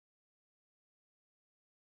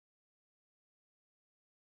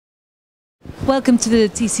welcome to the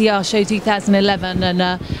TCR Show 2011, and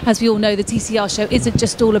as we all know, the TCR Show isn't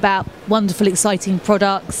just all about wonderful, exciting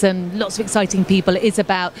products and lots of exciting people. It is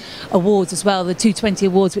about awards as well, the 220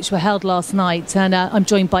 Awards which were held last night, and I'm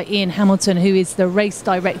joined by Ian Hamilton, who is the race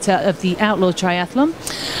director of the Outlaw Triathlon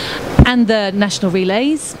and the National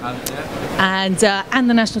Relays and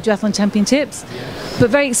the National Duathlon Championships. But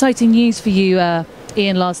very exciting news for you,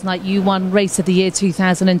 Ian. Last night you won Race of the Year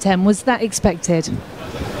 2010. Was that expected?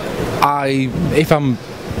 If I'm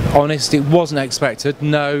honest, it wasn't expected,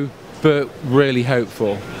 no, but really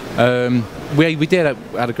hopeful. We had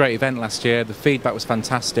a great event last year. The feedback was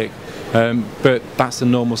fantastic, but that's the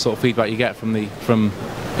normal sort of feedback you get from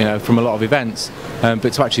a lot of events.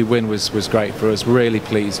 But to actually win was great for us. Really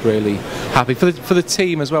pleased, really happy for the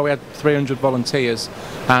team as well. We had 300 volunteers,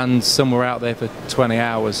 and some were out there for 20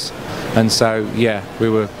 hours, and so yeah, we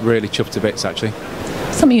were really chuffed to bits actually.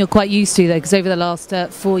 Something you're quite used to though, because over the last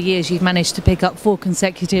 4 years you've managed to pick up 4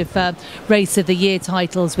 consecutive Race of the Year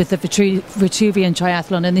titles with the Vitruvian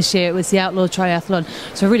Triathlon, and this year it was the Outlaw Triathlon.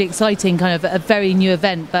 So really exciting, kind of a very new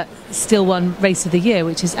event, but still won Race of the Year,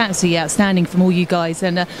 which is absolutely outstanding from all you guys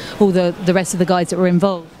and all the rest of the guys that were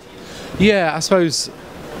involved. Yeah, I suppose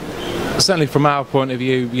certainly from our point of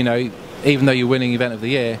view, you know, even though you're winning Event of the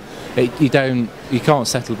Year, you can't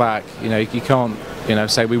settle back. You know, you can't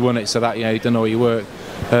say we won it so that you've done all your work.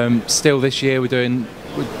 Still this year we're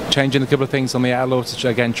changing a couple of things on the Outlaw to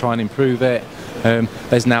again try and improve it.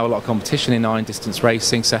 There's now a lot of competition in iron distance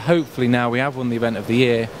racing, so hopefully now we have won the Event of the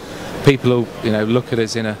Year, people will look at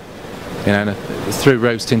us through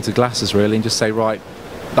rose tinted glasses really, and just say, right,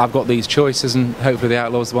 I've got these choices, and hopefully the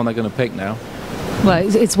Outlaw's the one they're going to pick now.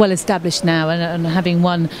 Well, it's well established now, and having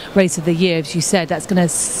won Race of the Year, as you said, that's going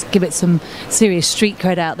to give it some serious street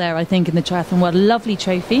cred out there, I think, in the triathlon world. Lovely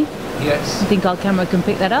trophy. Yes. I think our camera can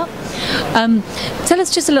pick that up. Tell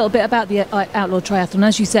us just a little bit about the Outlaw Triathlon.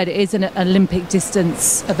 As you said, it is an Olympic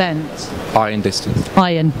distance event. Iron distance.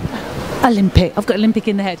 Iron. Olympic. I've got Olympic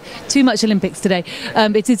in the head. Too much Olympics today.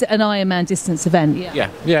 It is an Ironman distance event.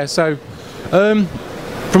 Yeah. So,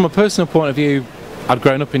 from a personal point of view, I'd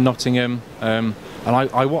grown up in Nottingham. And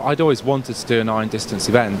I'd always wanted to do an iron distance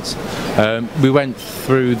event. We went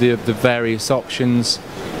through the various options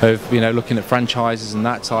of looking at franchises and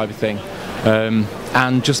that type of thing,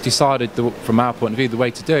 and just decided that, from our point of view, the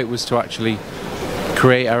way to do it was to actually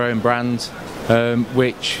create our own brand,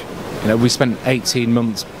 which we spent 18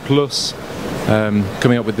 months plus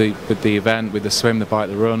coming up with the event, with the swim, the bike,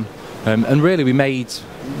 the run, and really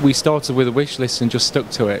we started with a wish list and just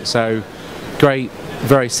stuck to it. So great,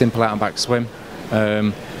 very simple out and back swim.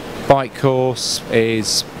 Bike course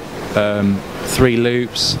is 3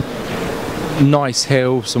 loops, nice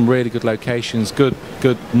hill, some really good locations, good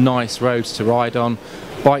nice roads to ride on.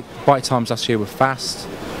 Bike times last year were fast,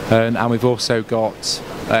 and we've also got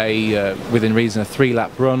within reason, a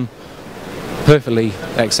 3-lap run, perfectly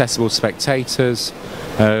accessible to spectators.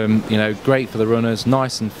 Great for the runners,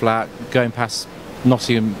 nice and flat, going past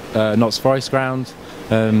Notts Forest ground,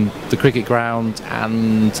 the cricket ground,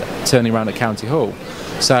 and turning around at County Hall.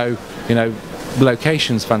 So the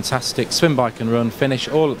location's fantastic, swim, bike and run, finish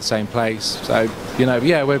all at the same place. So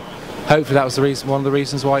hopefully that was one of the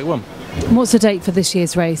reasons why it won. What's the date for this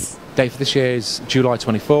year's race? Date for this year is July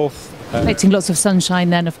 24th. Expecting lots of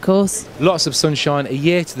sunshine then, of course. Lots of sunshine, a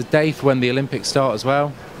year to the day for when the Olympics start as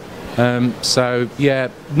well. So yeah,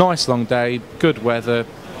 nice long day, good weather,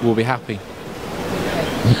 we'll be happy.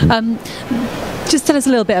 Just tell us a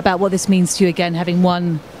little bit about what this means to you, again, having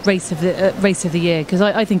won Race of the Year, because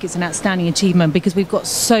I think it's an outstanding achievement, because we've got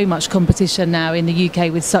so much competition now in the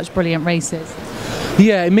UK with such brilliant races.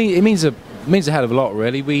 Yeah, it means a hell of a lot,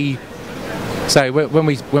 really. When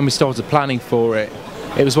we started planning for it,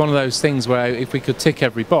 it was one of those things where if we could tick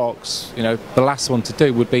every box, the last one to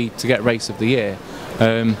do would be to get Race of the Year.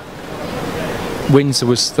 Windsor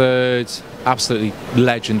was 3rd. Absolutely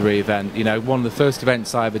legendary event. One of the first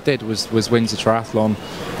events I ever did was Windsor Triathlon.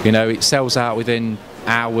 It sells out within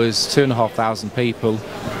hours, 2,500 people.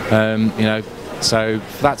 So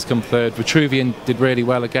for that to come 3rd. Vitruvian did really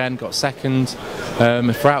well again, got 2nd.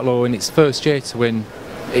 For Outlaw in its first year to win,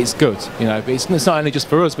 it's good. It's not only just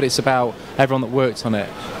for us, but it's about everyone that worked on it.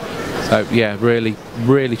 So yeah, really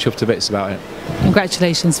chuffed to bits about it.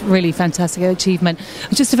 Congratulations, really fantastic achievement.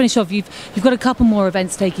 And just to finish off, you've got a couple more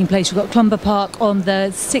events taking place. You've got Clumber Park on the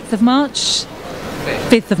 6th of March?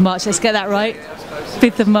 5th of March, let's get that right.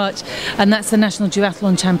 5th of March, and that's the National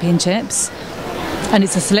Duathlon Championships. And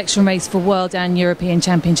it's a selection race for World and European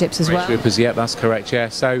Championships as well. Groupers, yeah, that's correct, yeah.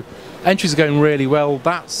 So entries are going really well.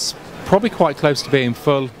 That's probably quite close to being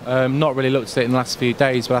full. Not really looked at it in the last few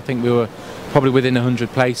days, but I think we were probably within 100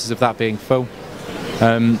 places of that being full.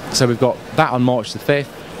 So we've got that on March the 5th,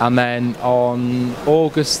 and then on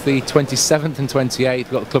August the 27th and 28th we've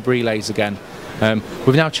got the club relays again.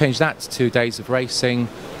 We've now changed that to 2 days of racing,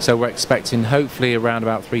 so we're expecting hopefully around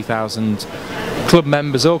about 3,000 club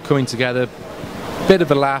members all coming together. Bit of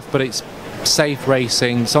a laugh, but it's safe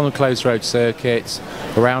racing. It's on a closed road circuit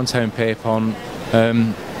around Home Pierpont.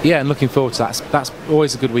 Yeah, and looking forward to that. That's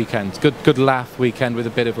always a good weekend. Good laugh weekend with a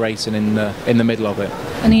bit of racing in the middle of it.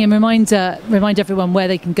 And Ian, remind everyone where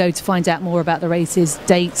they can go to find out more about the races,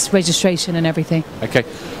 dates, registration, and everything. Okay,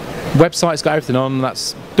 website's got everything on.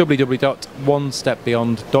 That's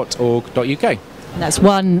www.onestepbeyond.org.uk. And that's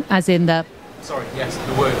one as in the. Sorry, yes,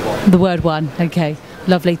 the word one. The word one. Okay,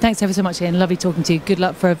 lovely. Thanks ever so much, Ian. Lovely talking to you. Good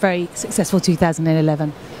luck for a very successful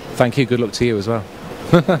 2011. Thank you. Good luck to you as well.